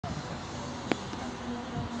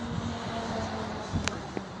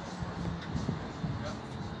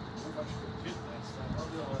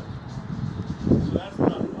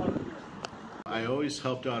always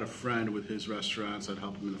helped out a friend with his restaurants. I'd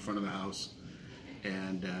help him in the front of the house.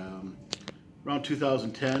 And around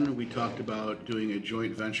 2010, we talked about doing a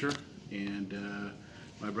joint venture. And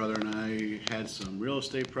my brother and I had some real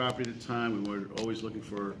estate property at the time. We were always looking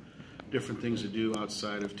for different things to do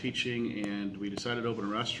outside of teaching, and we decided to open a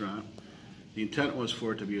restaurant. The intent was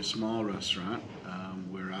for it to be a small restaurant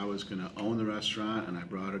where I was going to own the restaurant, and I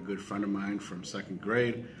brought a good friend of mine from second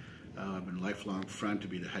grade. I've been a lifelong friend, to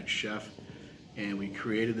be the head chef. And we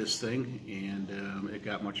created this thing, and it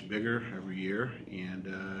got much bigger every year,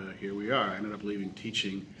 and here we are. I ended up leaving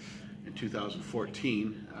teaching in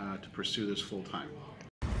 2014 to pursue this full time.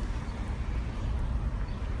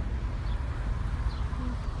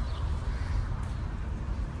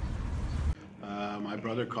 My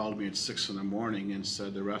brother called me at 6 in the morning and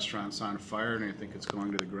said the restaurant's on fire and I think it's going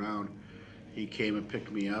to the ground. He came and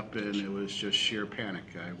picked me up, and it was just sheer panic.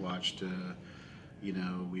 I watched,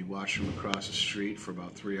 we watched from across the street for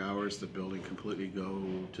about 3 hours, the building completely go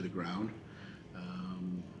to the ground.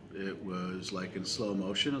 It was like in slow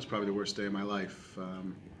motion. It was probably the worst day of my life.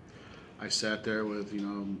 I sat there with,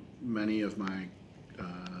 many of my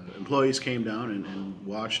employees came down and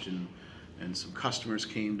watched, and some customers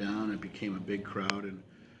came down. It became a big crowd, and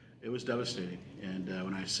it was devastating. And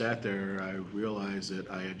when I sat there, I realized that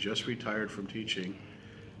I had just retired from teaching,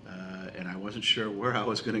 and I wasn't sure where I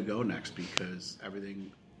was going to go next, because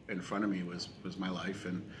everything in front of me was my life,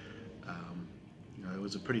 and it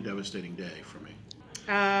was a pretty devastating day for me.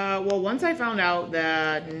 Well, once I found out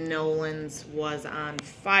that Nolan's was on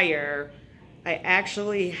fire, I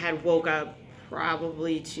actually had woke up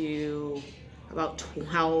probably to about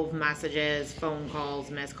 12 messages, phone calls,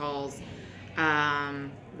 missed calls,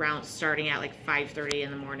 starting at like 5:30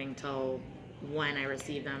 in the morning till when I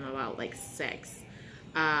received them about like 6.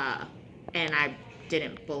 And I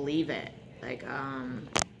didn't believe it. I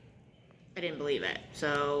didn't believe it.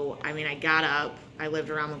 So, I got up, I lived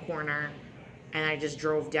around the corner, and I just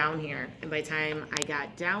drove down here. And by the time I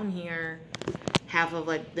got down here, half of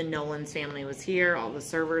the Nolan's family was here, all the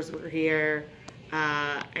servers were here,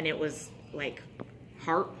 and it was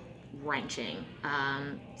heart-wrenching,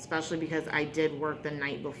 especially because I did work the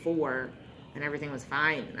night before and everything was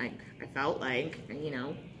fine. And I felt like,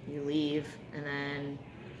 you leave and then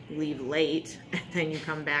leave late and then you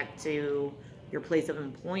come back to your place of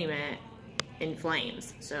employment in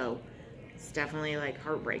flames. So it's definitely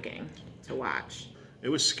heartbreaking to watch. It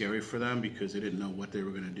was scary for them because they didn't know what they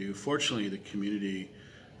were going to do. Fortunately, the community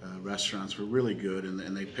restaurants were really good,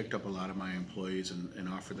 and they picked up a lot of my employees and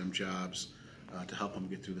offered them jobs to help them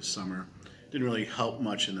get through the summer. Didn't really help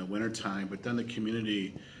much in the wintertime, but then the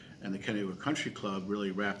community and the Canandaigua Country Club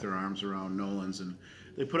really wrapped their arms around Nolan's, and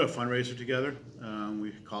they put a fundraiser together.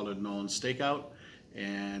 We called it Nolan's Stakeout,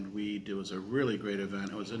 and it was a really great event.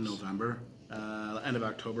 It was in November, end of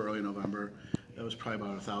October, early November. It was probably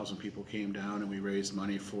about 1,000 people came down, and we raised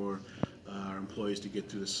money for our employees to get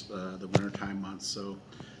through the wintertime months. So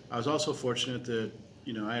I was also fortunate that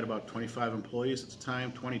I had about 25 employees at the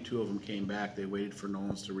time. 22 of them came back. They waited for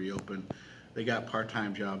Nolan's to reopen. They got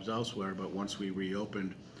part-time jobs elsewhere, but once we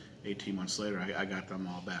reopened 18 months later, I got them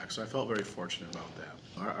all back. So I felt very fortunate about that.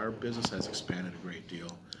 Our business has expanded a great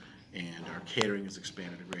deal, and our catering has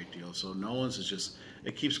expanded a great deal. So Nolan's is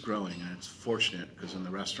it keeps growing, and it's fortunate because in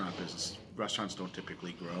the restaurant business, restaurants don't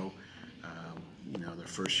typically grow. Their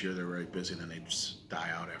first year they're very busy, and then they just die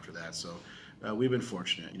out after that. So we've been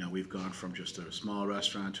fortunate. We've gone from just a small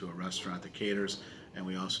restaurant to a restaurant that caters, and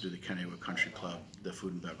we also do the Canandaigua Country Club, the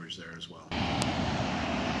food and beverage there as well.